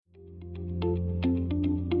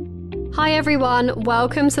Hi everyone,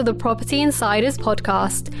 welcome to the Property Insiders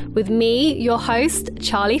podcast with me, your host,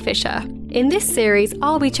 Charlie Fisher. In this series,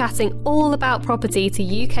 I'll be chatting all about property to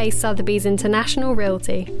UK Sotheby's International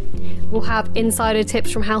Realty. We'll have insider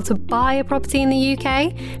tips from how to buy a property in the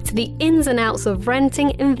UK to the ins and outs of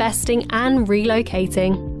renting, investing and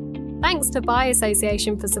relocating. Thanks to Buy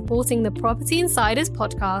Association for supporting the Property Insiders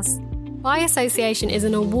podcast. Buy Association is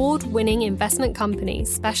an award-winning investment company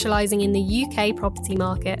specialising in the UK property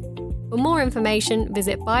market. For more information,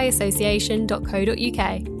 visit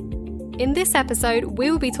buyassociation.co.uk. In this episode,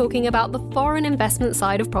 we will be talking about the foreign investment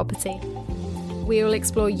side of property. We will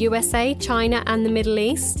explore USA, China and the Middle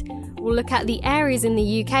East. We'll look at the areas in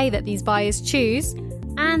the UK that these buyers choose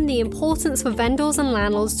and the importance for vendors and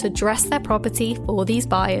landlords to dress their property for these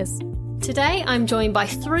buyers. Today, I'm joined by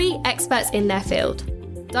three experts in their field.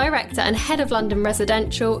 Director and Head of London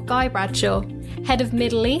Residential, Guy Bradshaw, Head of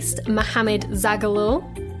Middle East, Mohammed Zaghloul,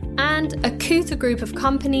 and Akuta Group of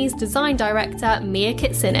Companies Design Director, Mia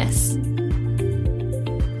Kitsinis.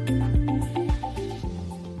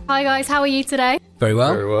 Hi guys, how are you today? Very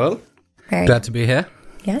well. Very well. Glad to be here.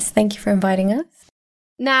 Yes, thank you for inviting us.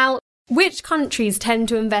 Now, which countries tend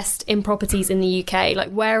to invest in properties in the UK?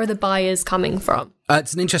 Like, where are the buyers coming from?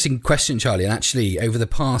 It's an interesting question, Charlie. And actually, over the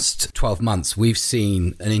past 12 months, we've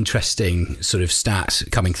seen an interesting sort of stat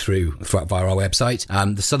coming through via our website.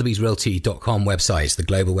 The Sotheby'sRealty.com website, the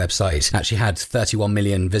global website, actually had 31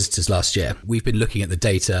 million visitors last year. We've been looking at the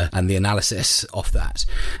data and the analysis of that.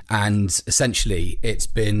 And essentially, it's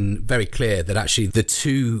been very clear that actually the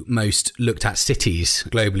two most looked at cities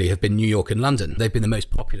globally have been New York and London. They've been the most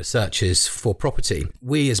popular searches for property.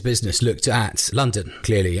 We as business looked at London,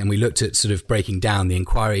 clearly, and we looked at sort of breaking down the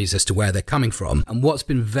inquiries as to where they're coming from. And what's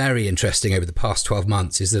been very interesting over the past 12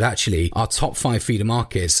 months is that actually our top 5 feeder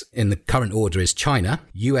markets in the current order is China,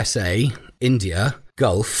 USA, India,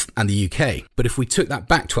 Gulf and the UK. But if we took that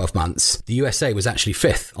back 12 months, the USA was actually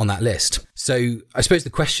 5th on that list. So I suppose the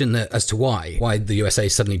question as to why the USA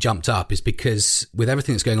suddenly jumped up is because with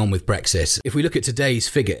everything that's going on with Brexit, if we look at today's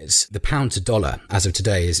figures, the pound to dollar as of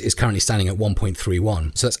today is currently standing at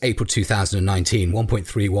 1.31. So that's April 2019,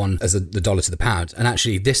 1.31 as the dollar to the pound. And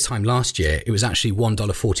actually this time last year, it was actually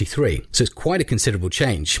 $1.43. So it's quite a considerable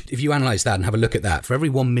change. If you analyse that and have a look at that, for every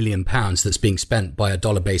 £1 million that's being spent by a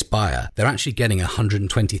dollar-based buyer, they're actually getting a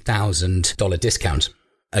 $120,000 discount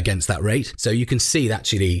against that rate. So you can see that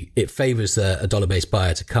actually it favours a dollar-based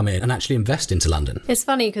buyer to come in and actually invest into London. It's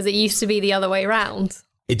funny because it used to be the other way around.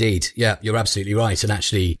 Indeed. Yeah, you're absolutely right. And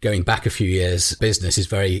actually going back a few years, business is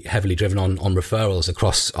very heavily driven on referrals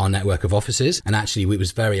across our network of offices. And actually it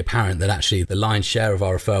was very apparent that actually the lion's share of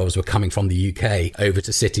our referrals were coming from the UK over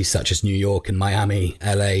to cities such as New York and Miami,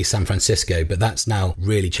 LA, San Francisco. But that's now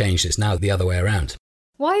really changed. It's now the other way around.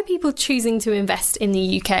 Why are people choosing to invest in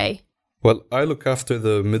the UK? Well, I look after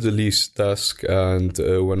the Middle East desk, and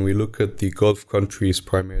when we look at the Gulf countries,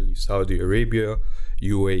 primarily Saudi Arabia,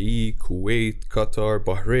 UAE, Kuwait, Qatar,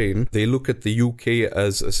 Bahrain, they look at the UK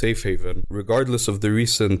as a safe haven. Regardless of the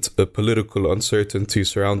recent political uncertainty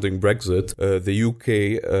surrounding Brexit, the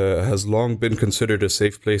UK has long been considered a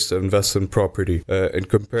safe place to invest in property. In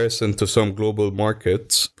comparison to some global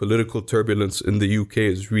markets, political turbulence in the UK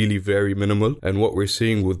is really very minimal, and what we're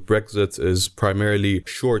seeing with Brexit is primarily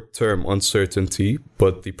short-term uncertainty,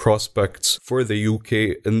 but the prospects for the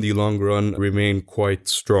UK in the long run remain quite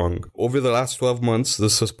strong. Over the last 12 months,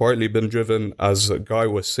 this has partly been driven, as Guy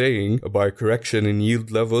was saying, by a correction in yield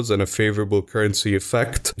levels and a favourable currency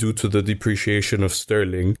effect due to the depreciation of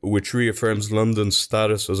sterling, which reaffirms London's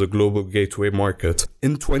status as a global gateway market.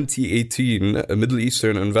 In 2018, a Middle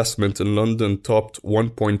Eastern investment in London topped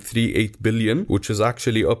 1.38 billion, which is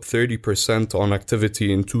actually up 30% on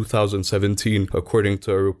activity in 2017, according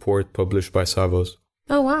to a report published by Savills.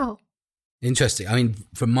 Oh, wow. Interesting. I mean,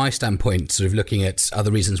 from my standpoint, sort of looking at other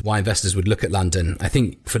reasons why investors would look at London, I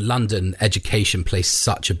think for London, education plays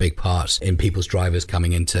such a big part in people's drivers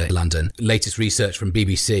coming into London. Latest research from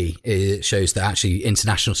BBC shows that actually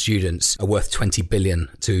international students are worth 20 billion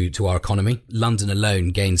to our economy. London alone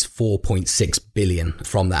gains 4.6 billion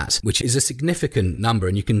from that, which is a significant number.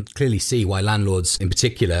 And you can clearly see why landlords in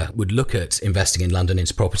particular would look at investing in London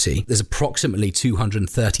into property. There's approximately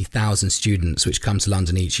 230,000 students which come to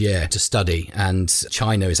London each year to study. And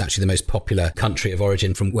China is actually the most popular country of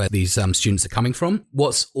origin from where these students are coming from.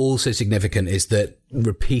 What's also significant is that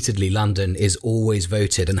repeatedly London is always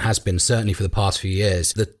voted, and has been certainly for the past few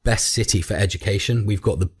years, the best city for education. We've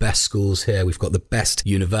got the best schools here, we've got the best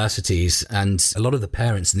universities, and a lot of the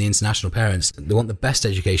parents and the international parents, they want the best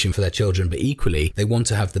education for their children, but equally they want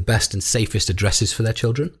to have the best and safest addresses for their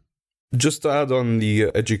children. Just to add on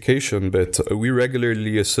the education bit, we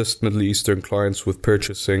regularly assist Middle Eastern clients with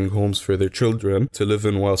purchasing homes for their children to live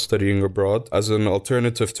in while studying abroad. As an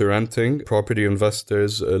alternative to renting, property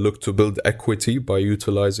investors look to build equity by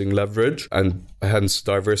utilizing leverage and hence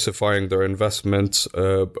diversifying their investments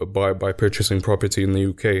by purchasing property in the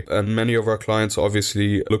UK. And many of our clients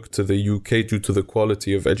obviously look to the UK due to the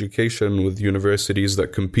quality of education with universities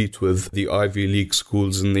that compete with the Ivy League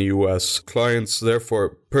schools in the US. Clients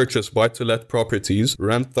therefore purchase buy-to-let properties,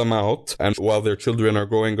 rent them out and while their children are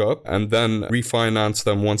growing up, and then refinance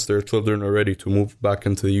them once their children are ready to move back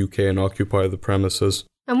into the UK and occupy the premises.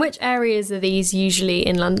 And which areas are these usually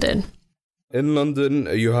in London? In London,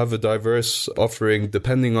 you have a diverse offering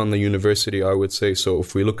depending on the university, I would say. So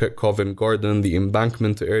if we look at Covent Garden, the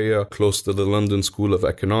Embankment area, close to the London School of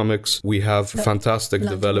Economics, we have fantastic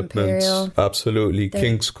London developments. Imperial. Absolutely.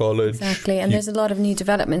 King's College. Exactly. And there's a lot of new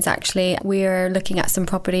developments, actually. We're looking at some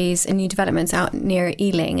properties and new developments out near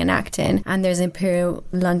Ealing and Acton. And there's Imperial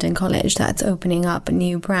London College that's opening up a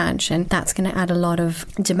new branch. And that's going to add a lot of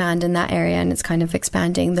demand in that area. And it's kind of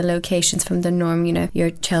expanding the locations from the norm, you know,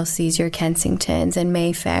 your Chelseas, your Kensingtons and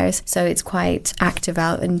Mayfairs. So it's quite active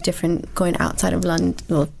out and different going outside of London,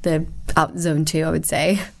 well, the out zone 2, I would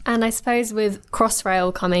say. And I suppose with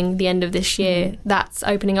Crossrail coming the end of this year, that's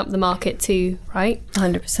opening up the market too, right?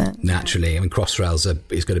 100%. Naturally. I mean, Crossrail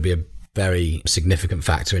is going to be a very significant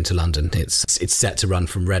factor into London. It's set to run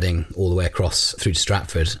from Reading all the way across through to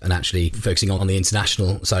Stratford, and actually focusing on the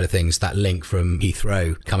international side of things, that link from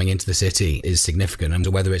Heathrow coming into the city is significant. And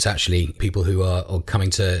whether it's actually people who are coming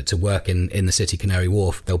to work in the city, Canary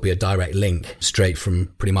Wharf, there'll be a direct link straight from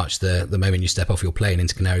pretty much the moment you step off your plane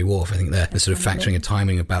into Canary Wharf. I think they're sort of factoring a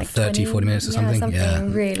timing about like 30, 40 minutes or something. Yeah,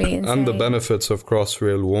 really insane. And the benefits of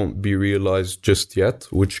Crossrail won't be realised just yet,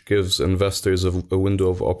 which gives investors a window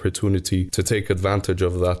of opportunity to take advantage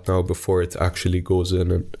of that now before it actually goes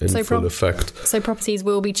in full effect. So properties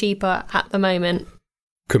will be cheaper at the moment?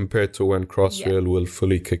 Compared to when Crossrail will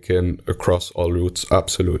fully kick in across all routes,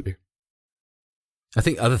 absolutely. I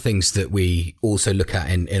think other things that we also look at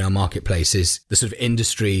in our marketplace is the sort of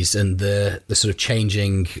industries and the sort of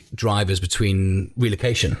changing drivers between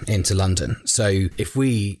relocation into London. So if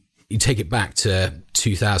you take it back to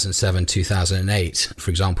 2007, 2008, for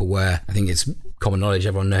example, where I think it's common knowledge,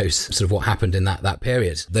 everyone knows sort of what happened in that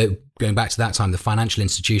period. Though going back to that time, the financial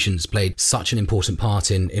institutions played such an important part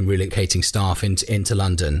in relocating staff into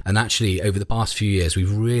London. And actually, over the past few years,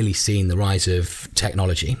 we've really seen the rise of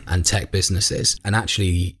technology and tech businesses. And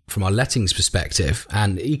actually, from our lettings perspective,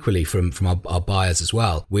 and equally from our buyers as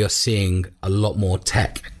well, we are seeing a lot more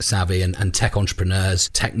tech savvy and tech entrepreneurs,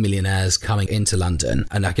 tech millionaires coming into London.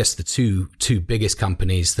 And I guess the two biggest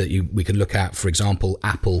companies that we can look at, for example,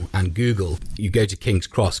 Apple and Google. You go to King's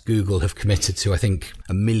Cross, Google have committed to, I think,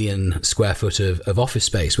 1 million square foot of office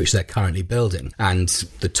space, which they're currently building. And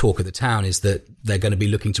the talk of the town is that they're going to be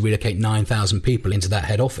looking to relocate 9,000 people into that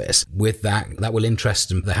head office. With that will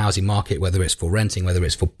interest the housing market, whether it's for renting, whether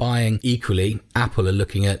it's for buying. Equally, Apple are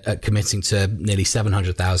looking at committing to nearly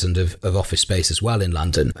 700,000 of office space as well in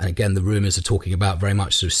London. And again, the rumours are talking about very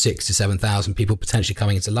much sort of 6,000 to 7,000 people potentially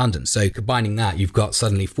coming into London. So combining that, you've got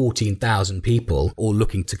suddenly 14,000 people all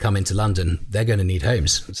looking to come into London. They're going to need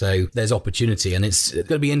homes. So there's opportunity, and it's going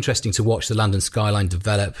to be interesting to watch the London skyline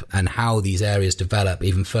develop and how these areas develop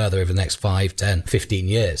even further over the next 5, 10, 15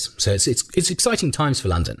 years. So it's exciting times for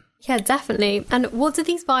London. Yeah, definitely. And what do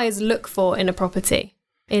these buyers look for in a property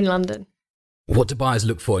in London? What do buyers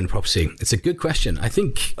look for in property? It's a good question. I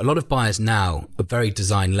think a lot of buyers now are very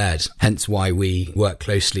design-led, hence why we work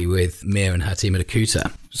closely with Mia and her team at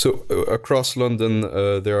Akuta. So across London,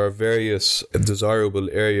 there are various desirable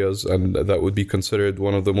areas, and that would be considered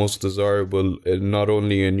one of the most desirable, not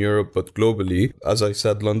only in Europe, but globally. As I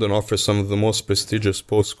said, London offers some of the most prestigious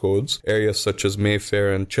postcodes. Areas such as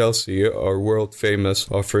Mayfair and Chelsea are world famous,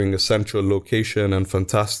 offering a central location and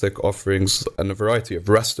fantastic offerings and a variety of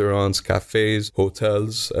restaurants, cafes,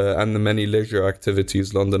 hotels, and the many leisure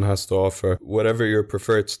activities London has to offer. Whatever your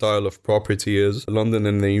preferred style of property is, London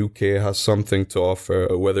in the UK has something to offer.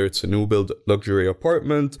 Whether it's a new build luxury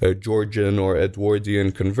apartment, Georgian or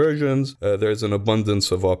Edwardian conversions, there's an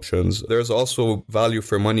abundance of options. There's also value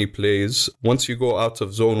for money plays. Once you go out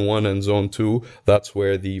of zone 1 and zone 2, that's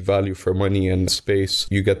where the value for money and space,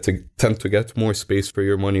 you tend to get more space for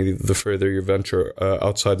your money the further you venture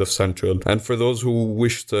outside of central. And for those who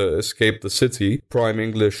wish to escape the city, prime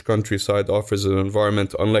English countryside offers an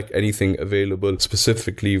environment unlike anything available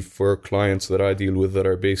specifically for clients that I deal with that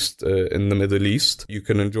are based in the Middle East. You can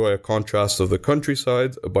can enjoy a contrast of the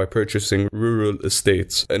countryside by purchasing rural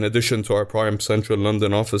estates. In addition to our prime central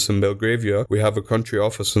London office in Belgravia, we have a country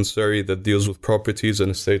office in Surrey that deals with properties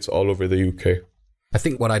and estates all over the UK. I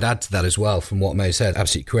think what I'd add to that as well, from what Mo said,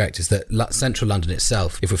 absolutely correct, is that central London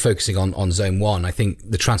itself, if we're focusing on Zone 1, I think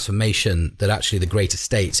the transformation that actually the great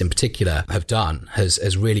estates in particular have done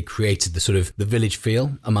has really created the sort of the village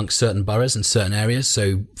feel amongst certain boroughs and certain areas.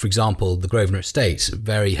 So, for example, the Grosvenor Estate,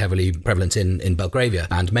 very heavily prevalent in Belgravia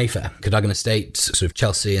and Mayfair. Cadogan Estate, sort of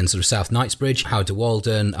Chelsea and sort of South Knightsbridge, Howard de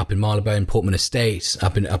Walden, up in Marylebone, Portman Estate,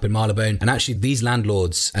 up in Marylebone. And actually these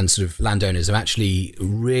landlords and sort of landowners have actually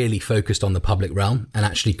really focused on the public realm and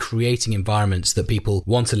actually creating environments that people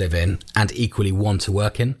want to live in and equally want to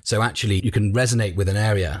work in. So actually you can resonate with an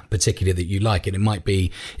area particularly that you like, and it might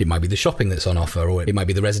be the shopping that's on offer, or it might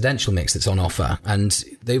be the residential mix that's on offer. And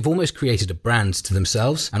they've almost created a brand to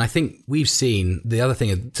themselves. And I think we've seen the other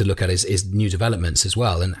thing to look at is new developments as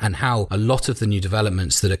well, and how a lot of the new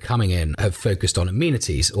developments that are coming in have focused on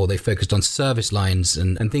amenities, or they've focused on service lines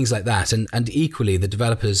and things like that. And equally the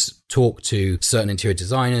developers talk to certain interior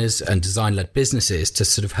designers and design-led businesses to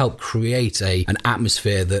sort of help create an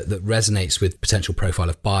atmosphere that resonates with potential profile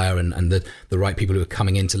of buyer and the right people who are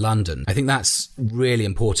coming into London. I think that's really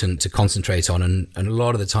important to concentrate on, and a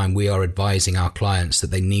lot of the time we are advising our clients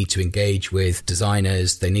that they need to engage with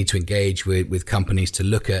designers, they need to engage with companies to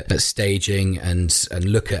look at staging and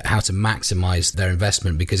look at how to maximize their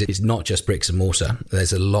investment, because it's not just bricks and mortar.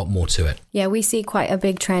 There's a lot more to it. Yeah, we see quite a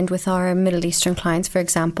big trend with our Middle Eastern clients, for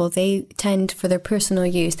example. They tend, for their personal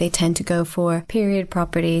use, they tend to go for period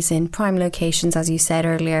properties in prime locations, as you said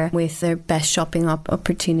earlier, with their best shopping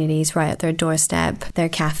opportunities right at their doorstep, their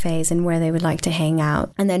cafes, and where they would like to hang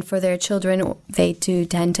out. And then for their children, they do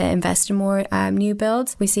tend to invest in more new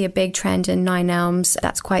builds. We see a big trend in Nine Elms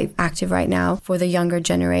that's quite active right now for the younger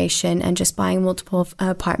generation, and just buying multiple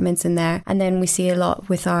apartments in there. And then we see a lot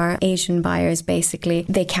with our Asian buyers. Basically,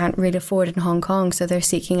 they can't really afford it in Hong Kong, so they're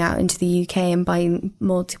seeking out into the UK and buying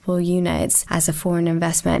multiple units as a foreign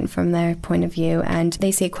investment from their point of view, and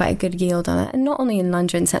they see quite a good yield on it. And not only in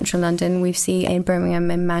London, central London, we see in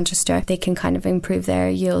Birmingham and Manchester, they can kind of improve their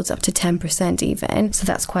yields up to 10% even. So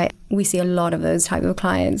that's we see a lot of those type of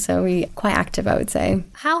clients, so we're quite active, I would say.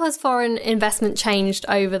 How has foreign investment changed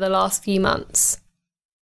over the last few months?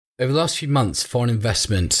 Over the last few months, foreign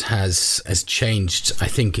investment has changed, I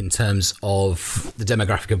think, in terms of the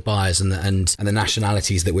demographic of buyers and the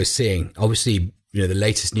nationalities that we're seeing. Obviously, the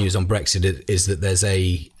latest news on Brexit is that there's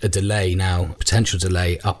a delay now, potential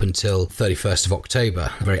delay up until 31st of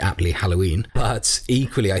October, very aptly Halloween. But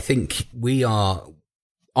equally, I think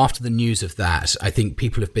after the news of that, I think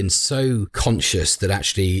people have been so conscious that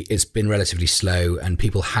actually it's been relatively slow, and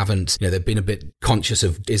people haven't, they've been a bit conscious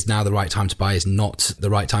of, is now the right time to buy, is not the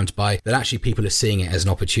right time to buy, that actually people are seeing it as an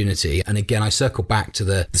opportunity. And again, I circle back to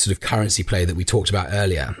the sort of currency play that we talked about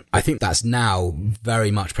earlier. I think that's now very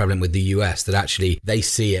much prevalent with the US, that actually they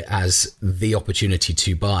see it as the opportunity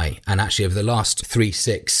to buy. And actually over the last 3,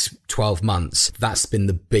 6, 12 months, that's been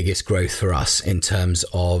the biggest growth for us in terms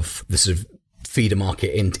of the sort of feeder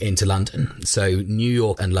market into London. So New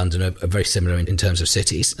York and London are very similar in terms of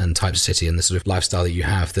cities and types of city and the sort of lifestyle that you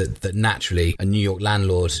have, that naturally a New York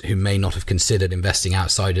landlord who may not have considered investing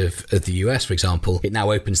outside of the US, for example, it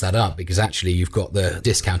now opens that up because actually you've got the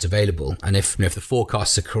discount available. And if the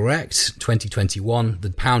forecasts are correct, 2021,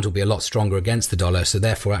 the pound will be a lot stronger against the dollar. So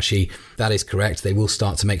therefore, actually, that is correct. They will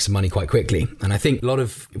start to make some money quite quickly. And I think a lot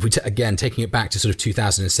of, if we again, taking it back to sort of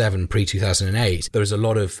 2007, pre-2008, there was a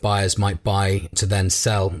lot of buyers might buy to then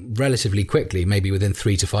sell relatively quickly, maybe within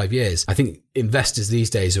 3 to 5 years. I think investors these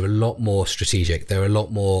days are a lot more strategic. They're a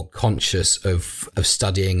lot more conscious of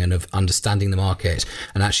studying and of understanding the market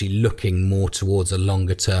and actually looking more towards a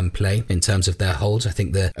longer term play in terms of their holds. I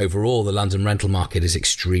think overall the London rental market is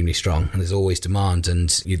extremely strong and there's always demand, and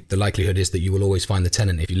the likelihood is that you will always find the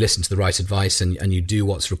tenant if you listen to the right advice and you do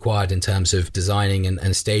what's required in terms of designing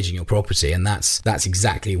and staging your property. And that's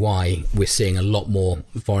exactly why we're seeing a lot more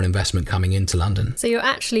foreign investment coming into London. So you're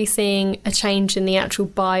actually seeing a change in the actual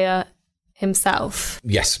buyer himself?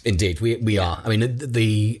 Yes, indeed, we are. I mean,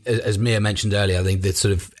 as Mia mentioned earlier, I think the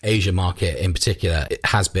sort of Asia market in particular, it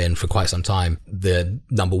has been for quite some time the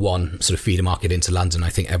number one sort of feeder market into London. I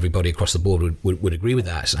think everybody across the board would agree with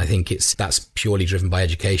that. I think that's purely driven by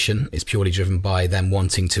education. It's purely driven by them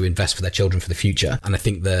wanting to invest for their children for the future. And I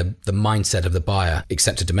think the mindset of the buyer,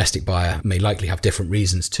 except a domestic buyer may likely have different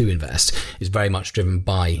reasons to invest, is very much driven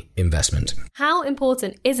by investment. How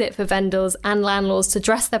important is it for vendors and landlords to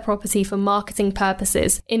dress their property for marketing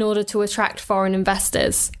purposes in order to attract foreign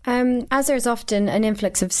investors? As there's often an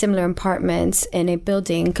influx of similar apartments in a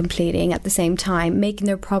building completing at the same time, making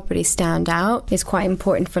their property stand out is quite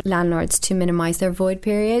important for landlords to minimise their void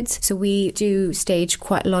periods. So we do stage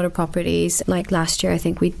quite a lot of properties. Like last year, I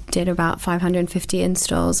think we did about 550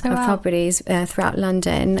 installs of properties throughout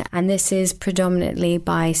London. And this is predominantly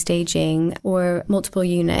by staging or multiple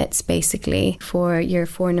units, basically, for your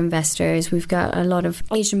foreign investors. We've got a lot of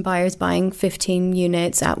Asian buyers buying 15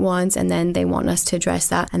 units at once, and then they want us to address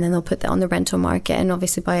that, and then they'll put that on the rental market. And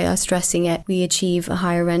obviously by us addressing it, we achieve a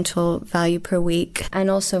higher rental value per week. And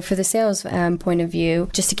also for the sales point of view,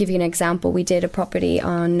 just to give you an example, we did a property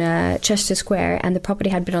on Chester Square, and the property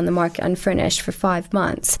had been on the market unfurnished for 5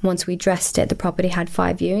 months. Once we dressed it, the property had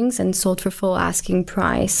 5 viewings and sold for full asking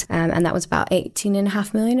price, and that was about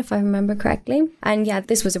 18.5 million, if I remember correctly. And yeah,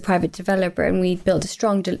 this was a private developer, and we built a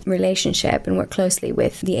strong relationship and worked closely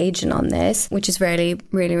with the agent on this, which is really,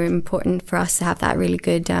 really important for us to have that really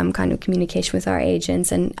good kind of communication with our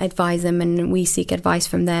agents and advise them, and we seek advice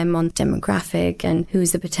from them on demographic and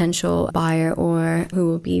who's the potential buyer or who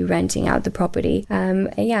will be renting out the property.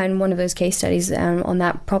 In one of those case studies on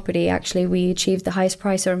that property, actually we achieved the highest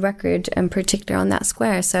price on record, in particular on that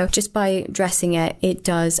square. So just by dressing it, it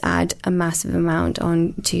does add a massive amount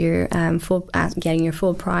on to your getting your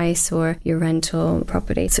full price or your rental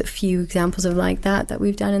property. So a few examples of like that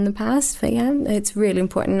we've done in the past, but yeah, it's really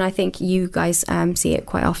important. And I think you guys see it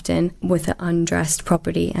quite often with an undressed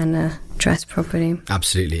property and a dressed property.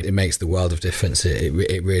 Absolutely. It makes the world of difference.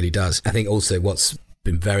 It really does. I think also what's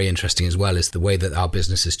been very interesting as well is the way that our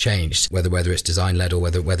business has changed, whether it's design led or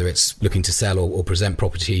whether it's looking to sell or present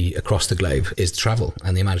property across the globe, is travel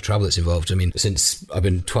and the amount of travel that's involved. I mean, since I've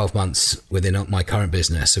been 12 months within my current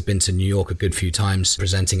business, I've been to New York a good few times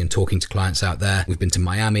presenting and talking to clients out there. We've been to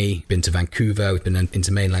Miami, been to Vancouver, we've been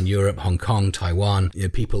into mainland Europe, Hong Kong, Taiwan. You know,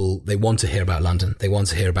 people, they want to hear about London. They want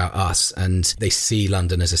to hear about us, and they see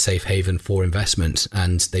London as a safe haven for investment,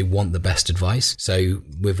 and they want the best advice. So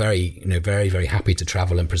we're very, very happy to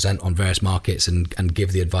travel and present on various markets and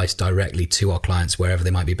give the advice directly to our clients wherever they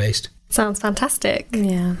might be based. Sounds fantastic.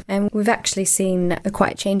 Yeah. And we've actually seen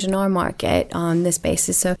quite a change in our market on this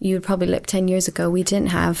basis. So you would probably look 10 years ago, we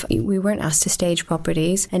weren't asked to stage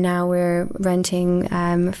properties, and now we're renting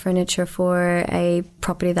furniture for a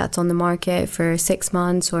property that's on the market for 6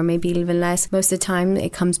 months or maybe even less. Most of the time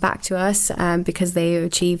it comes back to us because they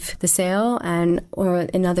achieve the sale, or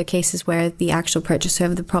in other cases where the actual purchaser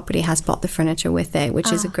of the property has bought the furniture with it,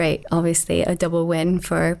 which is obviously a double win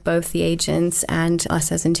for both the agents and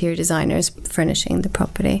us as interior designers furnishing the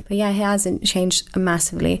property. But yeah, it hasn't changed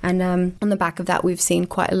massively. And on the back of that, we've seen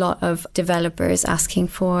quite a lot of developers asking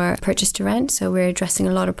for purchase to rent. So we're addressing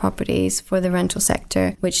a lot of properties for the rental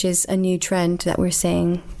sector, which is a new trend that we're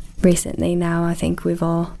seeing recently now. I think we've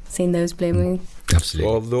all seen those blooming. Absolutely.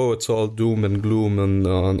 So although it's all doom and gloom and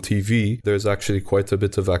on TV, there's actually quite a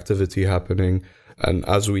bit of activity happening. And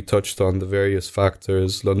as we touched on the various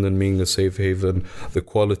factors, London being a safe haven, the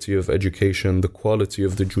quality of education, the quality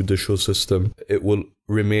of the judicial system, it will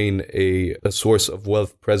remain a source of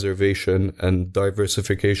wealth preservation and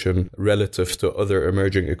diversification relative to other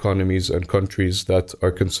emerging economies and countries that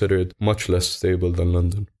are considered much less stable than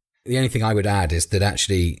London. The only thing I would add is that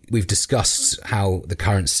actually we've discussed how the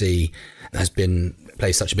currency has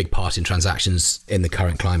plays such a big part in transactions in the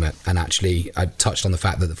current climate. And actually, I touched on the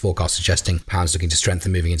fact that the forecast suggesting pounds looking to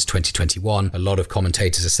strengthen moving into 2021. A lot of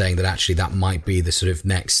commentators are saying that actually that might be the sort of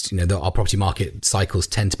next, our property market cycles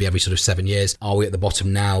tend to be every sort of 7 years. Are we at the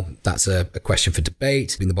bottom now? That's a question for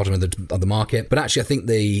debate, being the bottom of the market. But actually, I think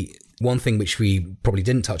the one thing which we probably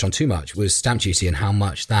didn't touch on too much was stamp duty and how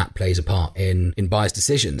much that plays a part in buyers'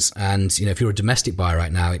 decisions. And, if you're a domestic buyer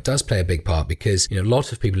right now, it does play a big part because, a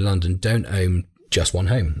lot of people in London don't own just one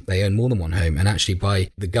home. They own more than one home. And actually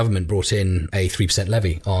the government brought in a 3%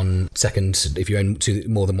 levy on second if you own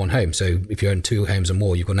more than one home. So if you own 2 homes or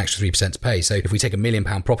more, you've got an extra 3% to pay. So if we take £1 million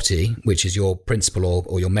property, which is your principal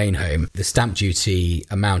or your main home, the stamp duty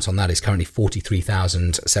amount on that is currently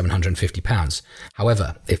 £43,750.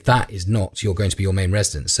 However, if that is not going to be your main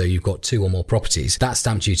residence, so you've got 2 or more properties, that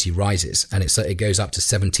stamp duty rises and it goes up to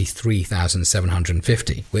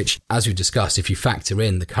 £73,750, which, as we've discussed, if you factor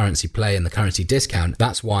in the currency play and the currency discount,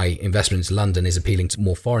 that's why investment into London is appealing to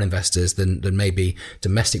more foreign investors than maybe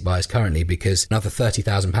domestic buyers currently, because another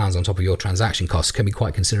 £30,000 on top of your transaction costs can be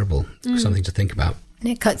quite considerable. Something to think about. And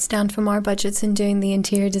it cuts down from our budgets in doing the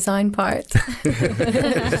interior design part.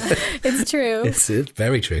 It's true. It's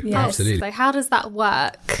very true. Yes. Absolutely. So how does that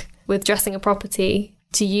work with dressing a property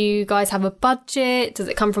Do you guys have a budget? Does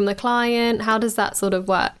it come from the client? How does that sort of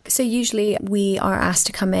work? So usually we are asked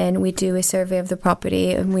to come in, we do a survey of the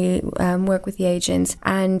property, and we work with the agents,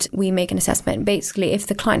 and we make an assessment. Basically, if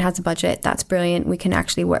the client has a budget, that's brilliant. We can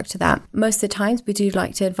actually work to that. Most of the times we do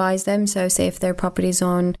like to advise them. So say if their property's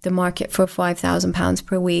on the market for £5,000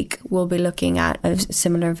 per week, we'll be looking at a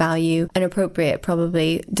similar value, an appropriate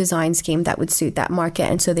probably design scheme that would suit that market,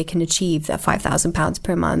 and so they can achieve that £5,000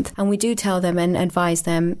 per month. And we do tell them and advise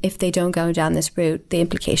them, if they don't go down this route, the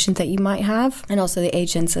implications that you might have, and also the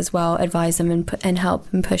agents as well, advise them and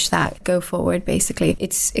help and push that go forward. Basically,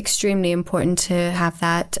 it's extremely important to have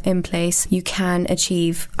that in place. You can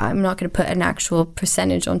achieve, I'm not going to put an actual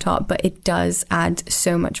percentage on top, but it does add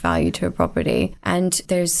so much value to a property. And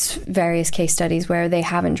there's various case studies where they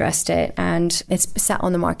haven't dressed it and it's sat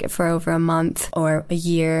on the market for over a month or a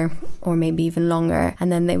year or maybe even longer,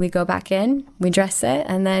 and then we go back in, we dress it,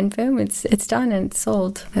 and then boom, it's done and it's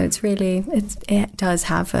sold. So it does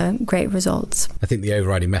have great results. I think the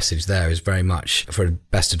overriding message there is very much, for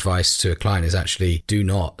best advice to a client, is actually do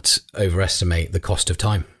not overestimate the cost of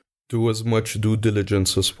time. Do as much due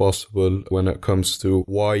diligence as possible when it comes to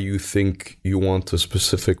why you think you want a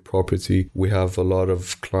specific property. We have a lot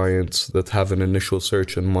of clients that have an initial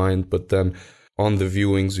search in mind, but then on the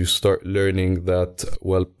viewings, you start learning that,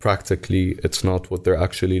 well, practically it's not what they're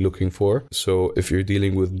actually looking for. So if you're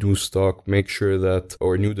dealing with new stock, make sure that,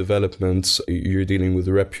 or new developments, you're dealing with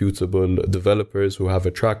reputable developers who have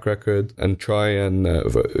a track record, and try and,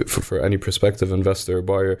 for any prospective investor or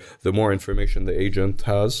buyer, the more information the agent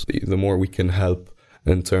has, the more we can help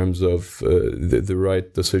in terms of the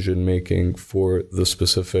right decision making for the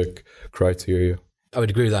specific criteria. I would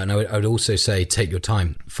agree with that, and I would also say take your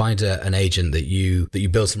time. Find an agent that you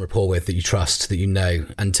build some rapport with, that you trust, that you know,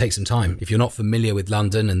 and take some time. If you're not familiar with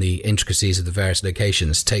London and the intricacies of the various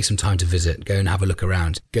locations, take some time to visit, go and have a look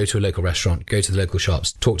around, go to a local restaurant, go to the local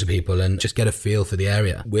shops, talk to people, and just get a feel for the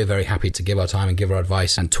area. We're very happy to give our time and give our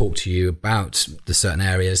advice and talk to you about the certain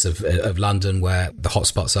areas of London where the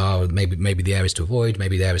hotspots are, maybe the areas to avoid,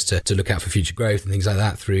 maybe the areas to look out for future growth and things like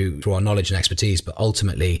that through our knowledge and expertise. But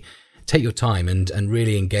ultimately, take your time and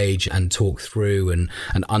really engage and talk through and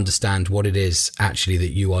understand what it is actually that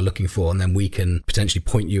you are looking for. And then we can potentially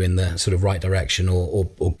point you in the sort of right direction or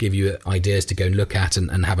give you ideas to go and look at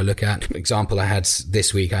and have a look at. For example,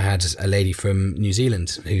 this week I had a lady from New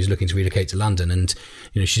Zealand who's looking to relocate to London, and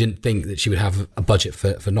she didn't think that she would have a budget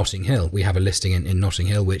for Notting Hill. We have a listing in Notting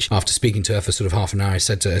Hill, which after speaking to her for sort of half an hour, I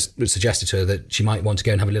suggested to her that she might want to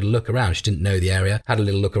go and have a little look around. She didn't know the area, had a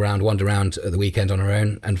little look around, wandered around at the weekend on her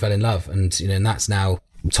own and fell in love. And and that's now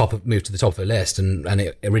moved to the top of her list, and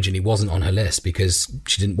it originally wasn't on her list because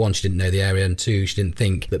she didn't know the area, and two, she didn't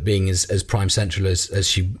think that being as prime central as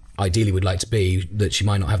she ideally would like to be, that she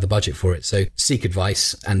might not have the budget for it. So seek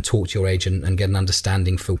advice and talk to your agent and get an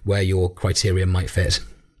understanding for where your criteria might fit.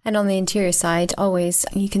 And on the interior side, always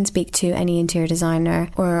you can speak to any interior designer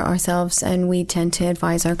or ourselves, and we tend to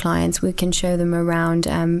advise our clients. We can show them around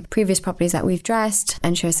previous properties that we've dressed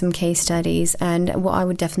and share some case studies. And what I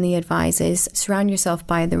would definitely advise is surround yourself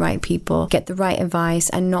by the right people, get the right advice,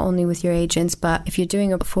 and not only with your agents, but if you're doing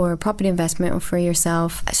it for a property investment or for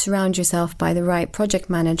yourself, surround yourself by the right project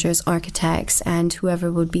managers, architects, and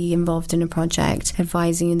whoever would be involved in a project,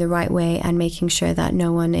 advising you in the right way and making sure that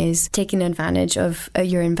no one is taking advantage of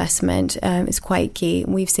your investment is quite key.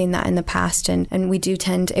 We've seen that in the past, and we do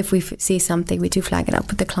tend, if we see something, we do flag it up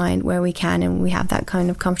with the client where we can, and we have that kind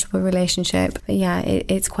of comfortable relationship. But yeah,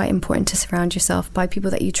 it's quite important to surround yourself by people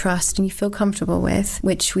that you trust and you feel comfortable with,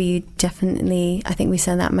 which we definitely, I think we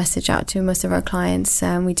send that message out to most of our clients.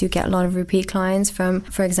 We do get a lot of repeat clients from,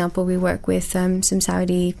 for example, we work with some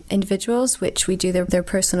Saudi individuals, which we do their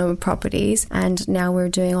personal properties, and now we're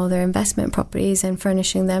doing all their investment properties and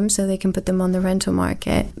furnishing them so they can put them on the rental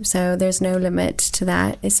market. So there's no limit to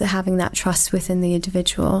that. It's having that trust within the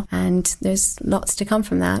individual, and there's lots to come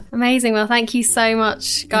from that. Amazing. Well, thank you so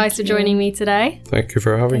much, guys, for joining me today. Thank you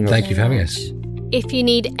for having us. Thank you for having us. If you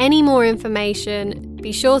need any more information,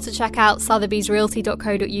 be sure to check out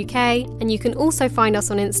sotheby'srealty.co.uk, and you can also find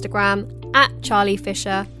us on Instagram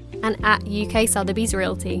 @CharlieFisher and @UK Sotheby's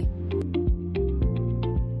Realty.